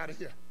I can get out of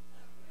here.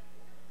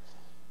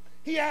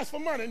 He asked for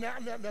money. Now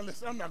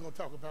listen, I'm not going to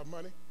talk about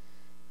money.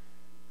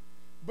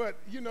 But,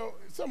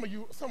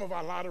 some of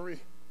our lottery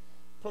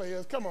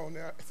players, come on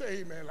now. Say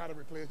amen,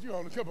 lottery players.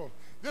 Come on.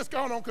 Just go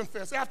on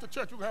confess. After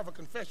church, we're going to have a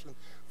confession.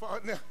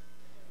 Now,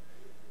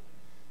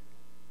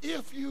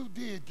 if you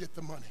did get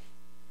the money,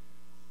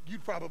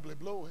 you'd probably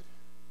blow it,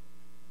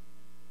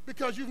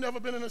 because you've never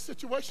been in a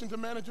situation to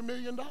manage $1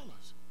 million.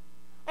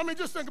 I mean,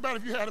 just think about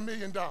if you had $1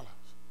 million.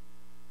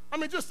 I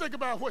mean, just think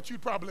about what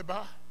you'd probably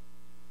buy.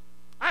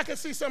 I can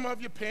see some of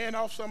you paying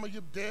off some of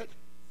your debt.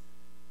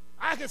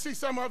 I can see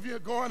some of you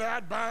going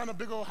out buying a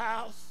big old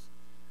house,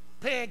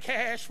 paying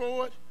cash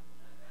for it.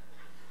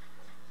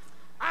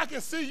 I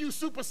can see you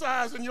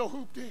supersizing your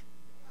hoopty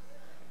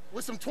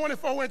with some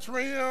 24-inch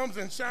rims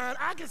and shine.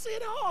 I can see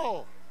it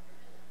all.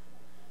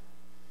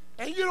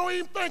 And you don't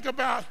even think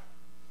about,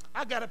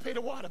 I got to pay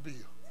the water bill.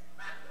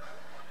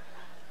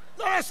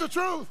 No, that's the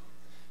truth.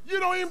 You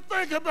don't even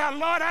think about,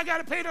 Lord, I got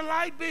to pay the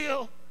light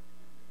bill.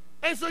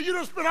 And so you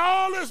don't spend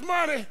all this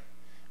money,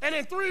 and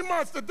in 3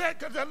 months, the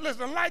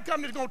light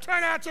company's going to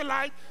turn out your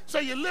light, so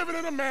you're living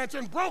in a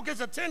mansion, broke as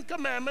the 10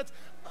 Commandments.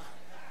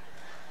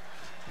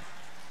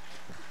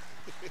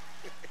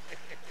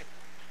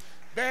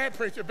 Bad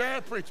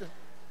preacher.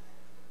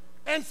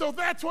 And so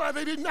that's why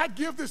they did not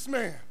give this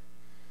man.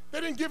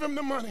 They didn't give him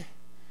the money.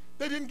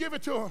 They didn't give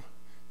it to him.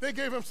 They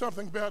gave him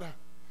something better.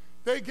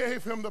 They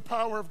gave him the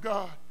power of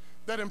God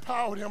that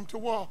empowered him to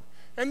walk.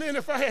 And then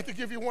if I had to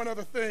give you one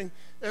other thing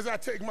as I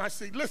take my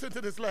seat, listen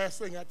to this last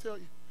thing I tell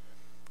you.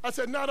 I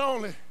said, not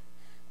only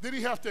did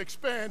he have to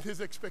expand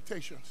his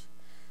expectations,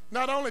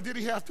 not only did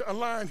he have to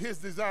align his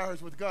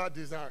desires with God's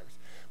desires,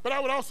 but I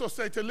would also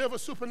say to live a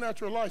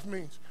supernatural life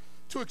means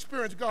to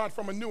experience God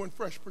from a new and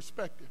fresh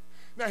perspective.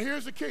 Now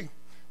here's the key.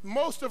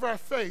 Most of our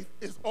faith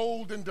is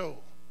old and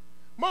dull.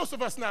 Most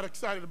of us not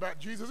excited about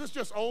Jesus. It's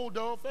just old,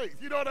 dull faith.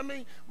 You know what I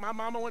mean? My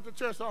mama went to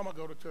church, so I'm going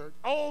to go to church.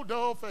 Old,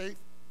 dull faith.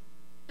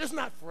 It's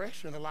not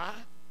fresh and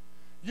alive.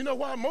 You know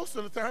why? Most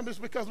of the time it's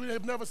because we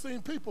have never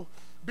seen people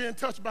being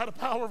touched by the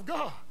power of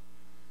God.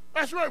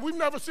 That's right. We've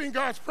never seen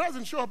God's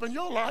presence show up in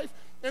your life.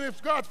 And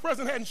if God's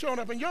presence hadn't shown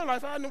up in your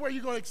life, I don't know where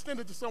you're going to extend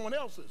it to someone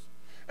else's.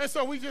 And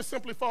so we just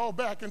simply fall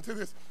back into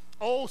this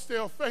old,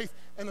 stale faith.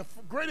 And the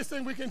greatest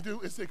thing we can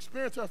do is to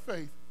experience our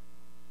faith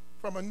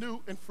from a new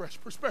and fresh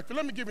perspective.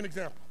 Let me give you an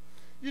example.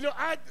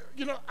 I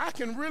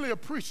can really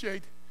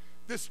appreciate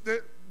this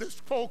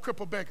poor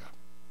crippled beggar.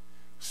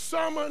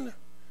 Summoned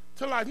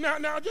to life.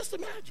 Now, just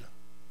imagine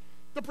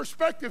the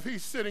perspective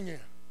he's sitting in.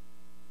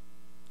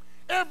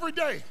 Every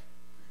day,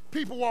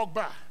 people walk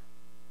by.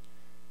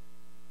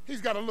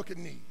 He's got to look at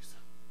knees.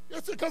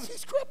 It's because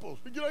he's crippled.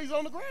 He's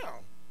on the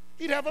ground.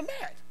 He'd have a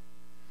mat.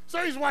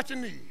 So he's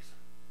watching knees.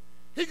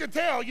 He could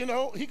tell,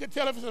 he could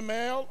tell if it's a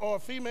male or a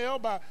female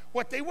by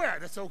what they wear.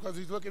 That's so because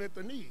he's looking at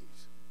the knees.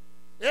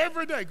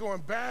 Every day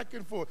going back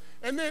and forth.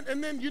 And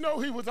then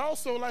he was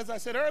also, as I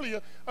said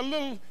earlier, a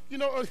little,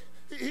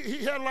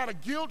 he had a lot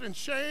of guilt and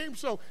shame,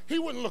 so he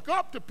wouldn't look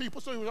up to people,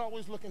 so he was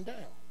always looking down.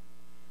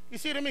 You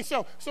see what I mean?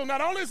 So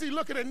not only is he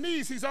looking at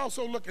knees, he's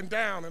also looking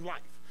down in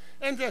life.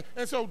 And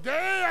so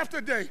day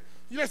after day,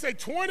 let's say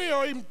 20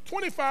 or even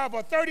 25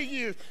 or 30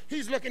 years,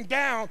 he's looking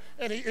down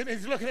and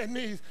he's looking at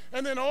knees.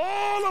 And then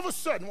all of a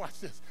sudden,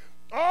 watch this.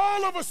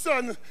 All of a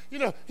sudden,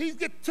 he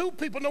get two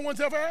people, no one's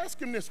ever asked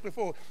him this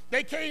before.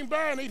 They came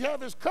by and he'd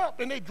have his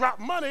cup and they'd drop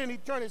money and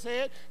he'd turn his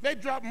head.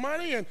 They'd drop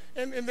money and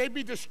they'd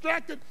be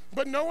distracted,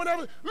 but no one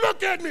ever,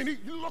 look at me. And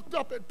he looked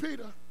up at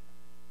Peter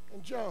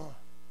and John.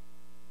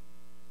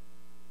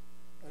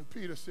 And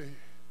Peter said,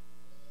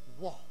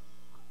 walk.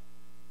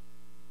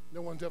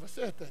 No one's ever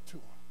said that to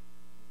him.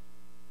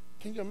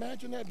 Can you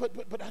imagine that?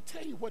 But I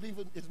tell you what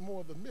even is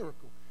more of the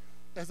miracle.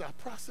 As I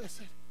process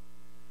it,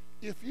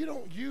 if you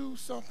don't use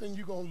something,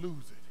 you're going to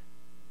lose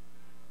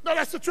it. No,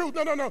 that's the truth.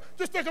 No.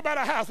 Just think about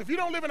a house. If you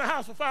don't live in a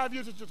house for 5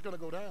 years, it's just going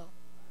to go down.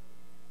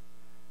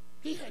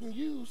 He hadn't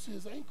used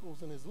his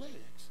ankles and his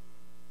legs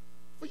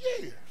for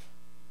years.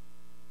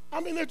 I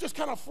mean, they're just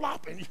kind of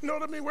flopping. You know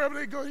what I mean? Wherever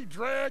they go, he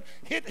drag,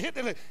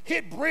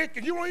 hit brick,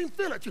 and you won't even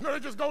feel it. They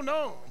just go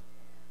numb.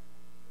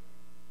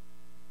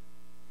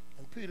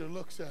 And Peter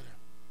looks at him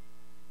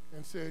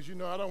and says,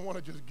 I don't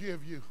want to just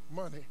give you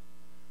money.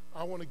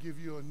 I want to give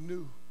you a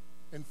new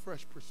and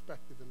fresh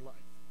perspective in life.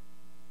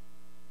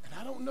 And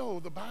I don't know,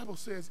 the Bible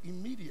says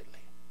immediately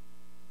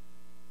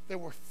there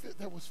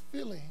was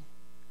feeling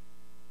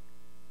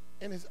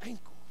in his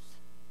ankles.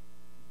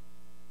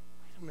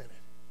 Wait a minute.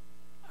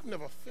 I've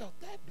never felt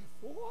that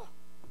before.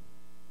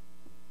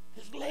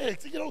 His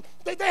legs,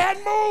 they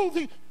hadn't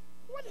moved.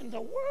 What in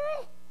the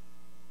world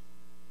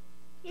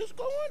is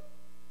going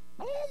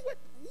on with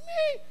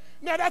me?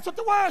 Now that's what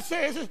the word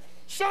says.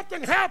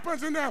 Something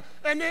happens and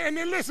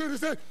then listen, it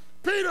says,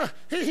 Peter,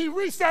 he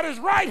reached out his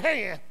right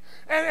hand,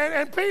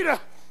 and Peter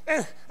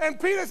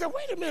said,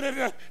 wait a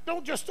minute,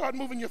 don't just start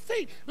moving your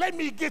feet. Let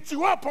me get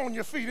you up on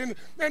your feet.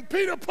 And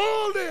Peter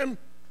pulled him.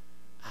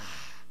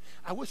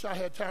 I wish I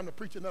had time to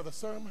preach another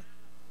sermon.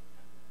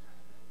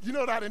 You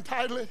know what I'd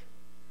entitle it?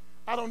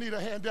 I don't need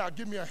a handout.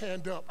 Give me a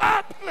hand up.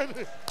 Up!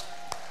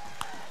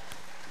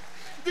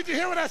 Did you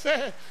hear what I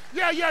said?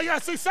 Yeah.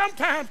 See,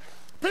 sometimes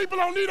people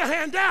don't need a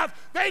handout.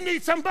 They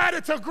need somebody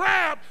to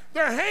grab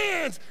their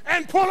hands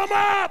and pull them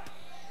up.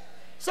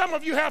 Some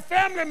of you have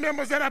family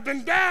members that have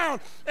been down,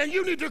 and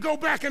you need to go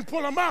back and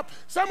pull them up.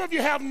 Some of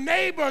you have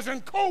neighbors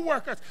and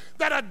co-workers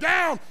that are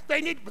down.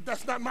 But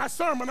that's not my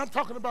sermon. I'm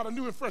talking about a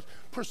new and fresh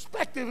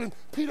perspective, and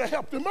Peter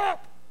helped him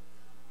up.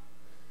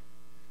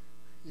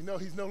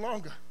 He's no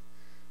longer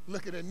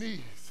looking at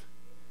knees.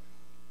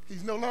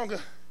 He's no longer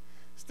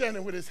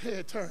standing with his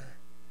head turned.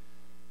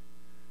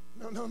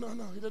 No.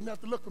 He doesn't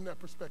have to look from that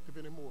perspective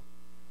anymore.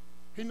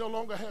 He no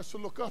longer has to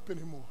look up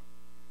anymore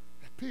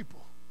at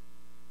people.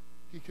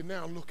 He can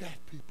now look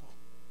at people.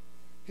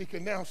 He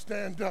can now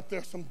stand up.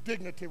 There's some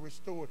dignity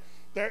restored.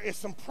 There is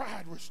some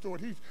pride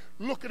restored. He's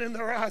looking in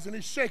their eyes and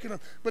he's shaking them.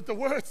 But the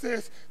word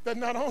says that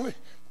not only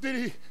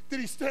did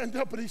he stand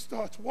up, but he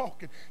starts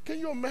walking. Can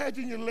you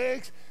imagine your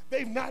legs?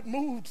 They've not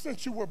moved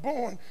since you were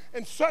born.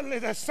 And suddenly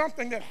there's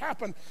something that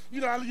happened.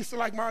 I used to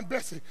like my Aunt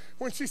Bessie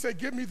when she said,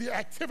 give me the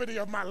activity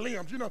of my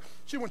limbs.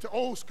 She went to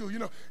old school,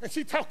 and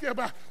she talked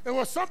about, there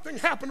was something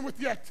happened with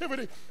the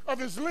activity of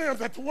his limbs.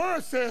 That the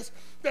word says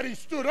that he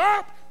stood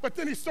up, but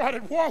then he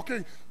started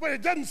walking. But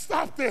it doesn't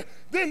stop there.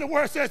 Then the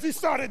word says he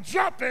started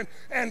jumping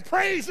and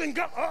praising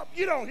God. Oh,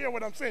 you don't hear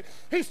what I'm saying.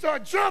 He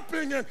started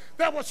jumping, and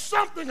there was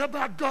something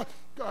about God.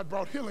 God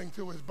brought healing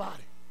to his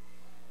body.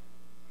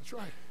 That's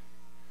right.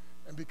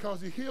 And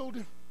because he healed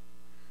him,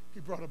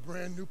 he brought a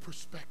brand new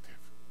perspective.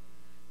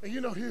 And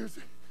here's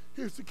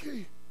the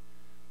key.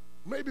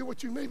 Maybe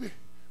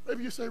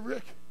you say,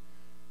 Rick,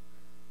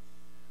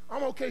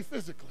 I'm okay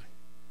physically.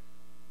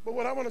 But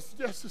what I want to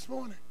suggest this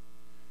morning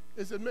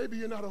is that maybe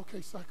you're not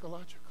okay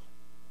psychologically.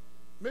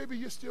 Maybe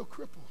you're still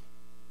crippled.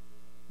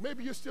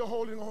 Maybe you're still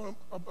holding on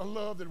a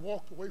love that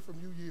walked away from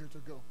you years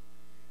ago,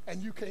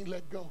 and you can't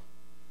let go.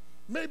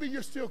 Maybe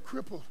you're still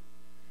crippled,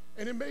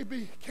 and it may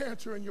be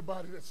cancer in your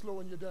body that's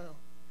slowing you down.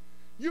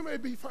 You may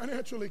be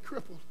financially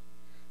crippled,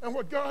 and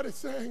what God is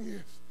saying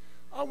is,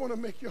 I want to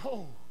make you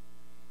whole.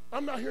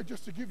 I'm not here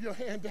just to give you a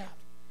handout,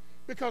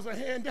 because a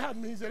handout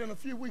means that in a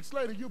few weeks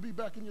later, you'll be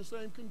back in your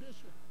same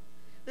condition.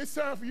 It's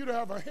time for you to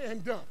have a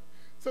hand up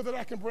so that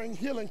I can bring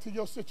healing to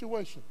your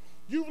situation.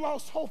 You've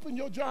lost hope in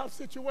your job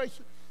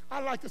situation.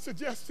 I'd like to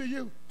suggest to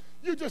you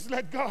You just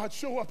let God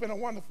show up in a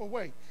wonderful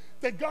way.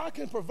 That God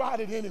can provide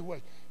it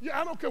anyway. Yeah,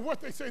 I don't care what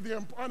they say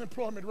the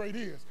unemployment rate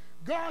is.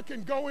 God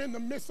can go in the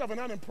midst of an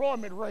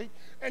unemployment rate,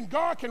 and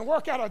God can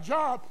work out a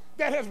job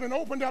that has been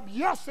opened up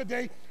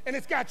yesterday, and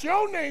it's got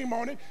your name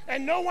on it,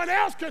 and no one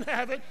else can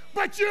have it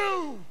but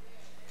you.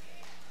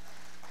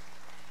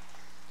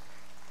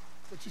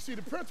 But you see,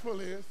 the principle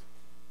is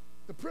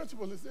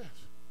this.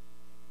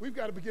 We've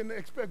got to begin to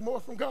expect more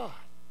from God.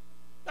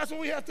 That's what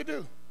we have to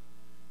do.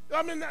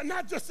 I mean,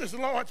 not just this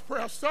large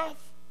prayer stuff.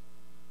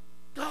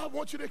 God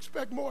wants you to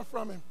expect more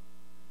from him.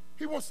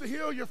 He wants to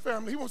heal your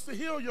family. He wants to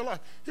heal your life.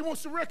 He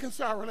wants to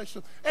reconcile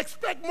relationships.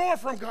 Expect more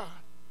from God.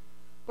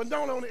 But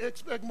don't only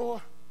expect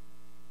more,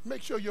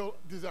 make sure your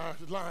desires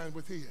align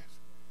with his.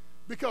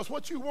 Because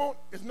what you want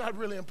is not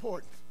really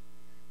important.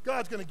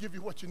 God's going to give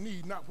you what you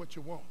need, not what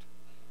you want.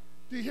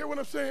 Do you hear what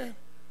I'm saying?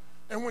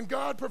 And when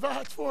God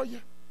provides for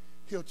you,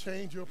 he'll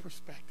change your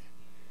perspective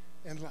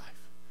in life.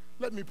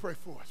 Let me pray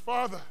for us.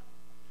 Father,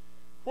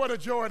 what a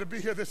joy to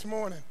be here this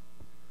morning.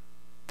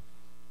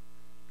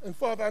 And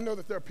Father, I know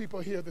that there are people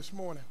here this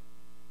morning,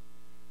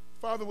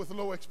 Father, with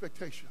low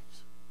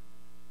expectations.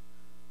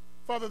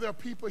 Father, there are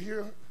people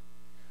here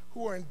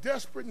who are in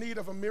desperate need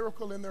of a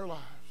miracle in their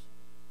lives,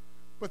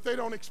 but they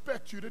don't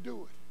expect you to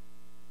do it.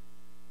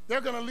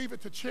 They're going to leave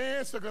it to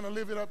chance. They're going to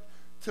leave it up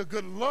to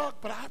good luck.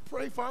 But I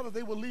pray, Father,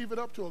 they will leave it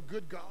up to a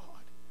good God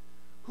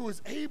who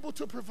is able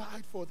to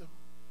provide for them.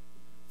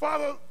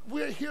 Father,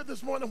 we're here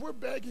this morning. We're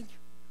begging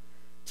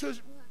you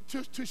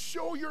to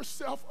show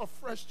yourself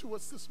afresh to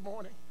us this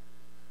morning.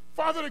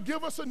 Father, to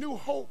give us a new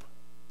hope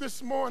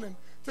this morning,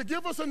 to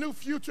give us a new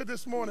future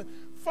this morning.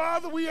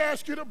 Father, we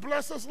ask you to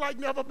bless us like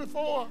never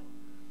before.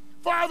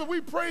 Father,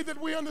 we pray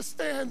that we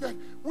understand that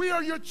we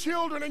are your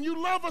children and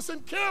you love us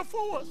and care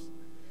for us.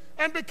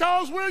 And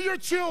because we're your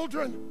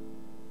children,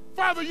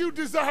 Father, you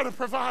desire to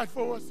provide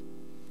for us.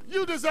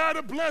 You desire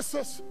to bless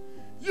us.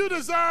 You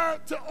desire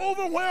to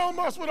overwhelm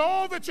us with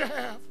all that you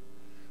have.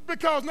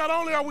 Because not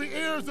only are we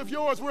heirs of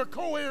yours, we're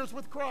co-heirs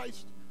with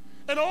Christ.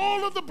 And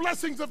all of the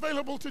blessings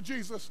available to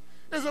Jesus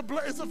is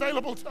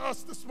available to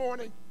us this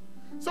morning.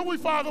 So we,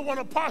 Father, want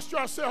to posture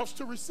ourselves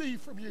to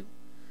receive from you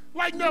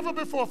like never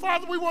before.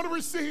 Father, we want to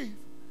receive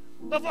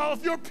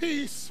of your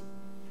peace.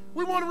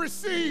 We want to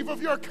receive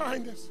of your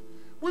kindness.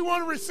 We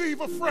want to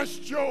receive a fresh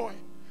joy.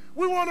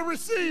 We want to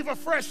receive a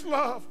fresh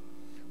love.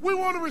 We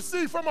want to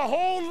receive from a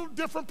whole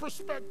different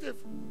perspective.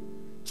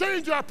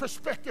 Change our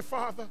perspective,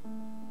 Father,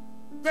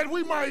 that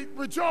we might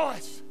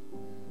rejoice,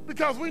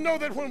 because we know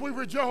that when we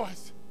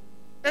rejoice,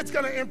 it's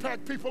going to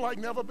impact people like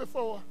never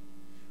before.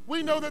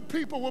 We know that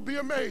people will be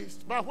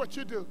amazed by what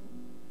you do.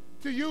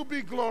 To you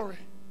be glory.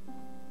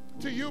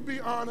 To you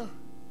be honor.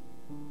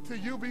 To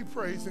you be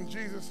praise. In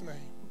Jesus'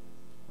 name,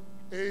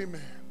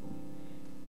 amen.